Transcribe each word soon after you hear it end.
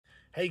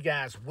Hey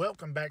guys,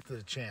 welcome back to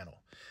the channel.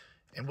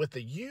 And with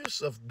the use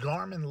of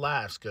Garmin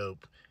Livescope,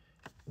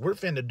 we're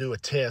finna do a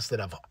test that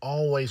I've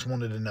always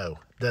wanted to know.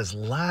 Does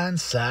line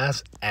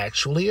size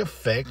actually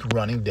affect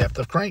running depth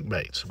of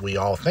crankbaits? We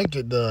all think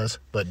it does,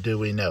 but do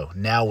we know?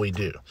 Now we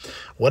do.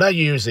 What I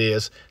use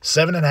is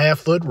 7.5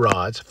 foot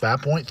rods,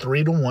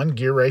 5.3 to 1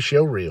 gear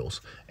ratio reels,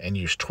 and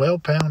use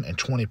 12 pound and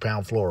 20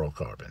 pound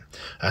fluorocarbon.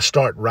 I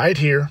start right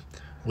here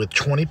with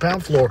 20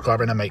 pound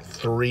fluorocarbon. I make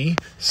 3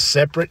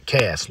 separate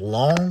casts,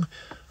 long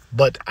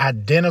but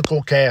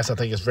identical casts. I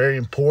think it's very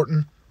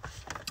important.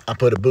 I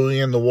put a buoy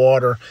in the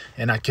water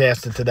and I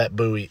cast it to that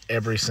buoy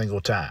every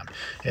single time.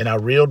 And I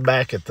reeled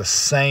back at the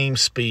same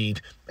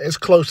speed, as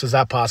close as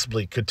I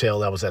possibly could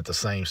tell I was at the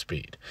same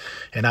speed.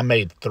 And I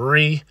made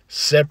 3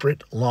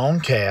 separate long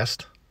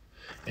casts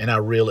and I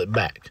reel it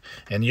back.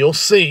 And you'll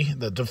see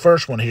that the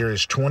first one here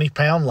is 20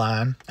 pound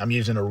line. I'm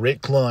using a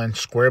Rick Clunn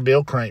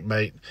SQUAREBILL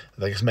crankbait. I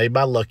think it's made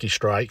by Lucky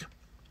Strike.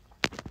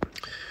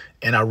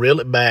 And I reel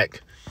it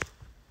back,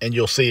 and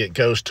you'll see it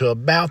goes to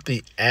about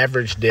the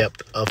average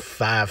depth of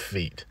 5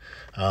 feet.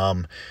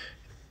 And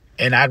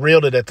I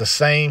reeled it at the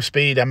same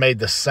speed. I made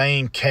the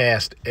same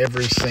cast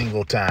every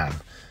single time.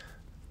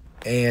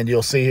 And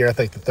you'll see here, I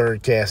think the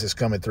third cast is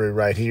coming through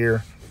right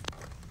here.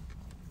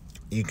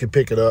 You can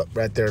pick it up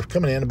right there,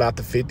 coming in about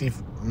the 50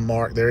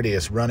 mark. There it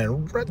is,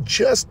 running right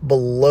just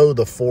below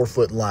the 4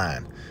 foot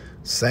line.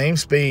 Same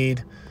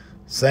speed,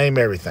 same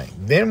everything.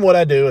 Then what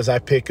I do is I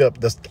pick up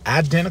this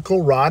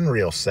identical rod and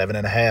reel,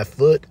 7.5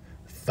 foot,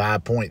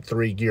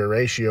 5.3 gear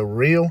ratio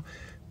reel,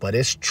 but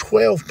it's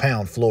 12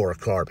 pound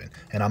fluorocarbon.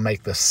 And I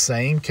make the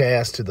same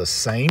cast to the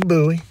same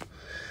buoy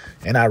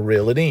and I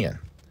reel it in.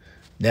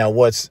 Now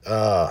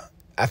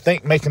I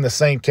think making the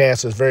same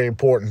cast is very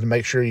important to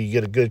make sure you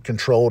get a good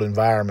controlled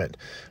environment.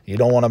 You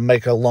don't want to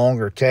make a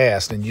longer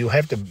cast, and you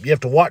have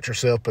to watch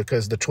yourself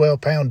because the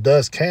 12 pound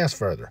does cast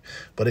further.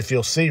 But if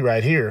you'll see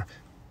right here,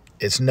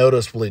 it's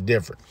noticeably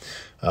different.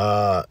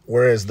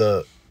 Whereas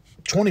the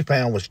 20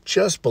 pound was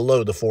just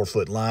below the 4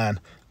 foot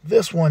line,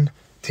 this one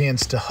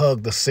tends to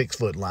hug the 6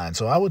 foot line.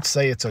 So I would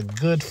say it's a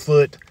good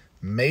foot,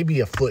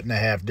 maybe a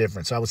 1.5 foot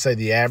difference. I would say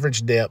the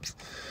average depth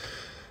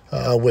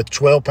with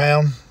 12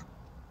 pound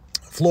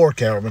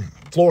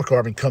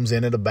fluorocarbon comes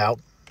in at about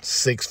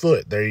 6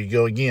 foot. There you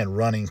go again,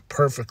 running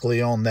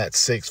perfectly on that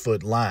 6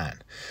 foot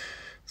line.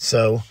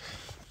 So,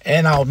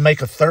 and I'll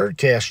make a third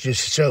cast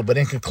just to show. But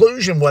in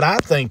conclusion, what I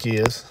think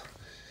is,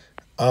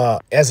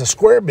 as a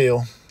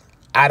SQUAREBILL,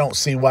 I don't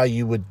see why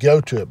you would go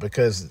to it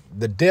because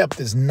the depth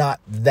is not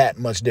that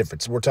much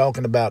difference. We're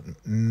talking about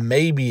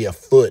maybe a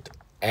foot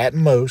at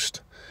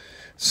most.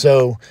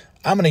 So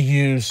I'm going to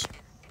use,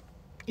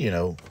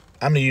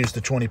 I'm going to use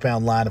the 20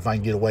 pound line if I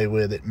can get away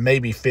with it.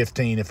 Maybe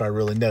 15 if I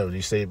really know.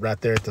 You see it right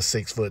there at the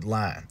 6 foot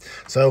line.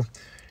 So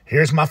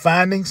here's my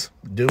findings.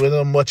 Do with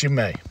them what you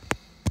may.